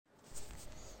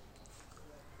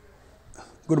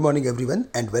Good morning everyone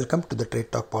and welcome to the Trade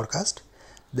Talk podcast.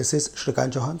 This is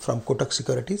Shrikant Chouhan from Kotak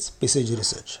Securities, PCG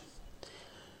Research.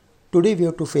 Today we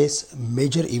have to face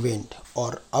major event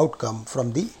or outcome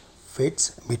from the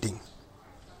Fed's meeting.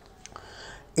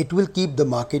 It will keep the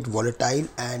market volatile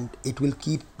and it will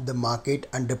keep the market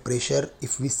under pressure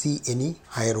if we see any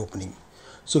higher opening.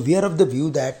 So we are of the view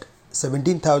that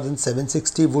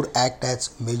 17,760 would act as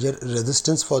major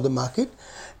resistance for the market,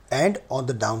 and on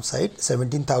the downside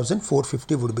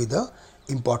 17,450 would be the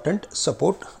important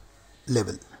support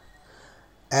level.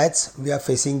 As we are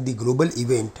facing the global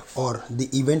event or the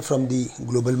event from the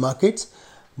global markets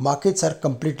are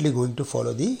completely going to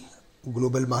follow the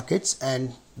global markets,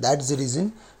 and that's the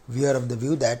reason we are of the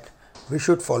view that we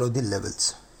should follow the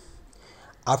levels.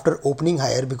 After opening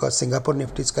higher, because Singapore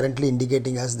Nifty is currently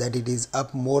indicating us that it is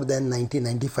up more than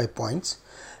 95 points,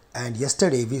 and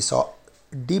yesterday we saw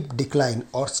deep decline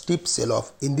or steep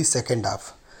sell-off in the second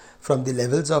half. From the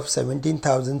levels of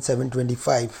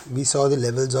 17,725, we saw the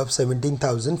levels of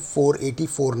 17,480,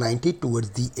 490 towards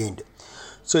the end.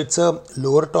 So it's a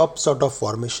lower top sort of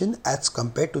formation as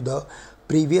compared to the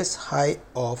previous high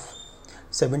of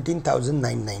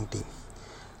 17,990.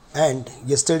 And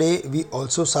yesterday we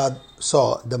also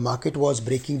saw the market was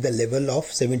breaking the level of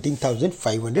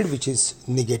 17,500, which is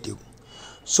negative.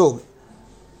 So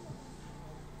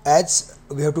as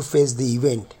we have to face the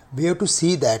event, we have to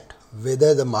see that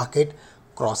whether the market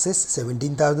crosses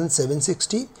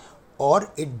 17,760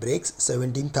 or it breaks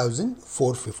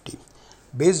 17,450.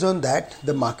 Based on that,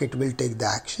 the market will take the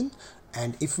action,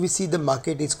 and if we see the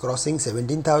market is crossing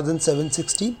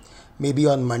 17,760 maybe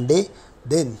on Monday,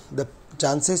 then the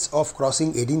chances of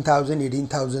crossing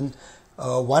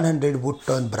 18,100 would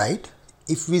turn bright.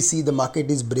 If we see the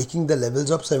market is breaking the levels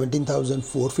of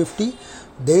 17,450,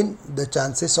 then the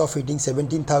chances of hitting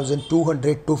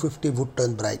 17,200, 250 would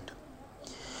turn bright.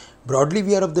 Broadly,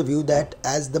 we are of the view that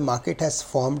as the market has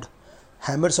formed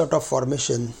hammer sort of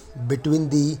formation between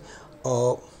the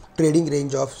trading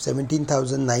range of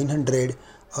 17,900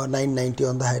 or 990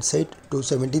 on the high side to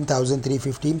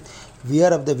 17,350, we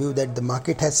are of the view that the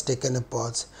market has taken a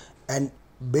pause, and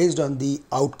based on the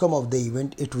outcome of the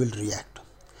event, it will react.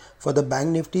 For the Bank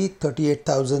Nifty,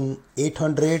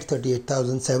 38,800,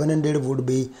 38,700 would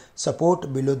be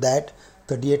support. Below that,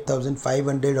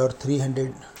 38,500 or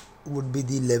 300 would be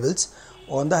the levels.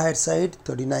 On the higher side,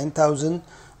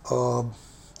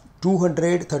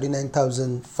 39,200,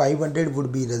 39,500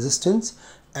 would be resistance,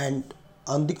 and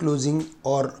on the closing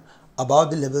or above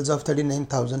the levels of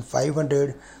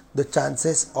 39,500, the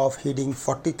chances of hitting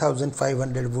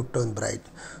 40,500 would turn bright.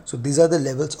 So these are the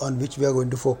levels on which we are going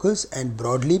to focus, and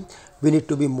broadly we need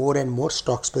to be more and more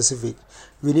stock specific.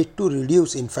 We need to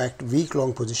reduce, in fact, week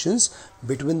long positions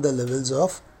between the levels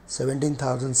of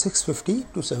 17,650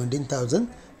 to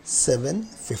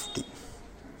 17,750.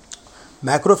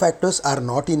 Macro factors are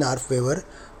not in our favor,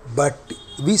 but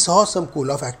we saw some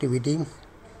cool off activity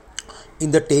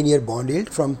in the 10-year bond yield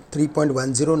from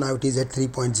 3.10, now it is at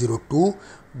 3.02.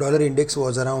 Dollar index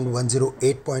was around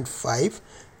 108.5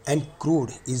 and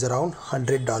crude is around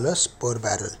 $100 per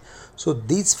barrel. So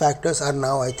these factors are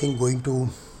now, I think, going to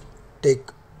take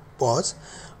pause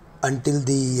until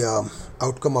the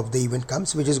outcome of the event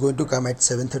comes, which is going to come at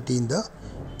 7:30 in the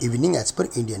evening as per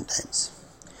Indian times.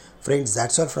 Friends,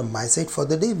 that's all from my side for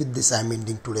the day. With this, I'm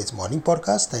ending today's morning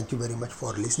podcast. Thank you very much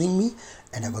for listening me,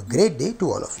 and have a great day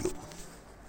to all of you.